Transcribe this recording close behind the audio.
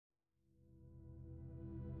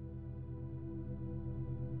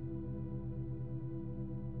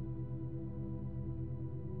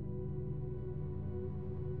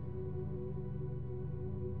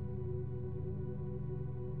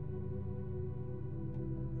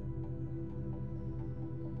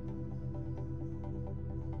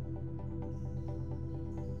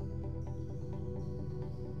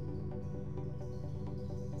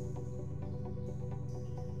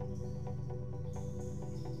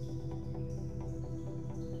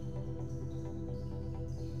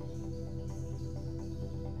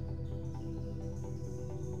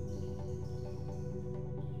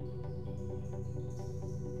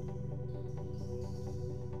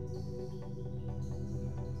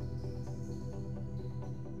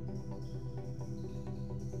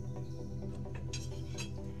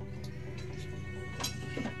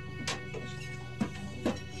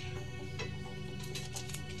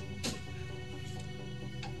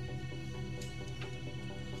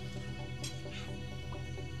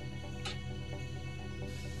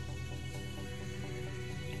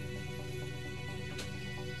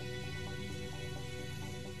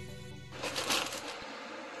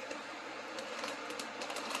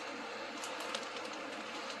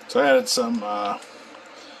So I added some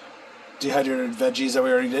dehydrated veggies that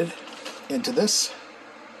we already did into this.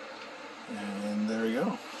 And there we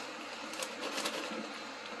go.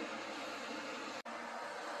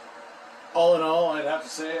 All in all, I'd have to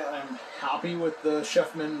say I'm happy with the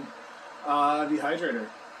Chefman Dehydrator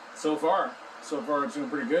so far. So far it's doing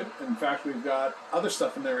pretty good. In fact, we've got other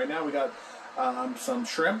stuff in there right now. We got some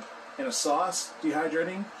shrimp in a sauce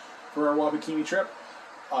dehydrating for our Wabakimi trip.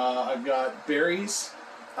 I've got berries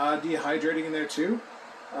dehydrating in there too.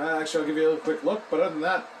 Actually, I'll give you a little quick look, but other than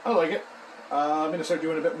that, I like it. I'm going to start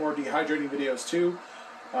doing a bit more dehydrating videos too,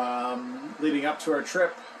 leading up to our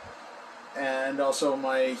trip, and also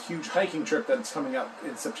my huge hiking trip that's coming up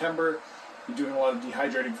in September. I'm doing a lot of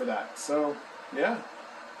dehydrating for that. So, yeah,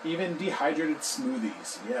 even dehydrated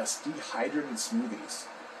smoothies. Yes, dehydrated smoothies.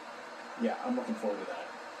 Yeah, I'm looking forward to that.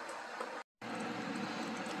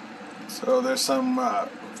 So there's some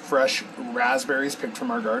fresh raspberries picked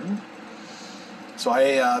from our garden. So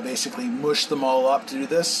I basically mushed them all up to do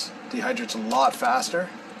this. Dehydrates a lot faster.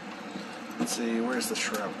 Let's see, where's the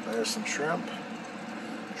shrimp? There's some shrimp.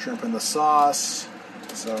 Shrimp in the sauce.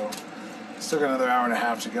 So still got another hour and a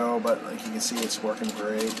half to go, but like you can see, it's working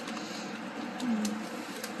great.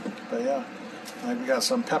 But yeah, we got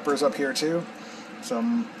some peppers up here too.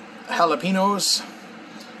 Some jalapenos,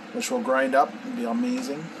 which will grind up and be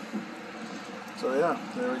amazing. So yeah,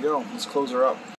 there we go. Let's close her up.